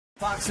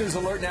Fox News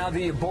alert now,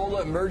 the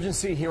Ebola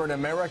emergency here in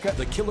America.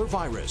 The killer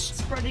virus.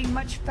 Spreading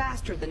much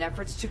faster than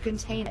efforts to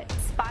contain it.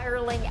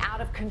 Spiraling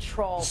out of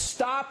control.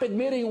 Stop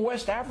admitting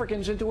West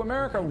Africans into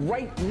America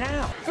right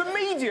now. The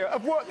media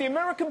have worked the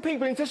American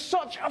people into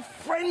such a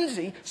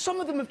frenzy,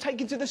 some of them have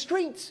taken to the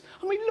streets.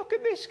 I mean, look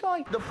at this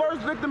guy. The first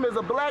victim is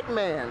a black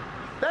man.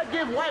 That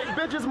gives white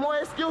bitches more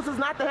excuses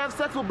not to have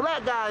sex with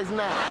black guys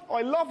now.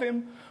 I love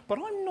him, but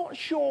I'm not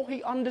sure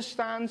he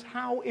understands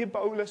how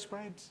Ebola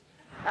spreads.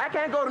 I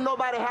can't go to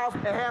nobody's house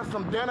and have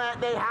some dinner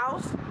at their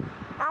house.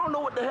 I don't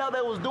know what the hell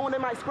they was doing. They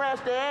might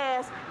scratch their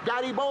ass,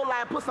 got Ebola,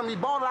 and put some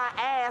Ebola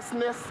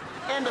assness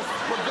in the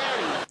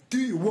spaghetti. Do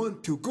you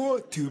want to go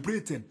to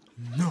Britain?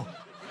 No,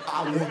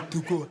 I want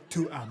to go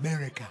to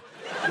America.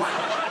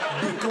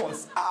 Why?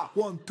 Because I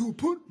want to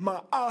put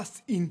my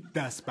ass in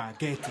the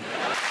spaghetti.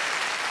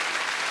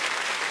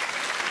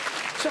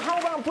 So how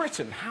about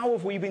Britain? How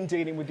have we been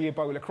dealing with the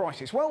Ebola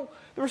crisis? Well,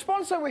 the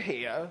response over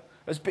here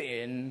has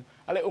been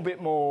a little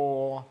bit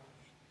more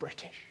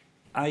British.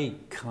 I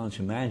can't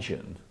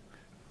imagine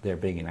there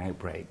being an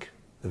outbreak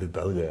of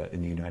Ebola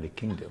in the United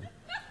Kingdom.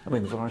 I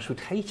mean, the virus would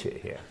hate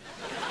it here.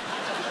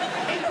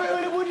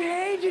 Ebola would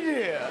hate it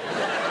here.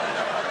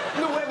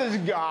 The weather's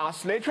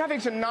ghastly,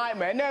 traffic's a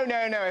nightmare. No,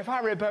 if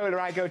I were Ebola,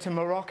 I'd go to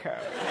Morocco.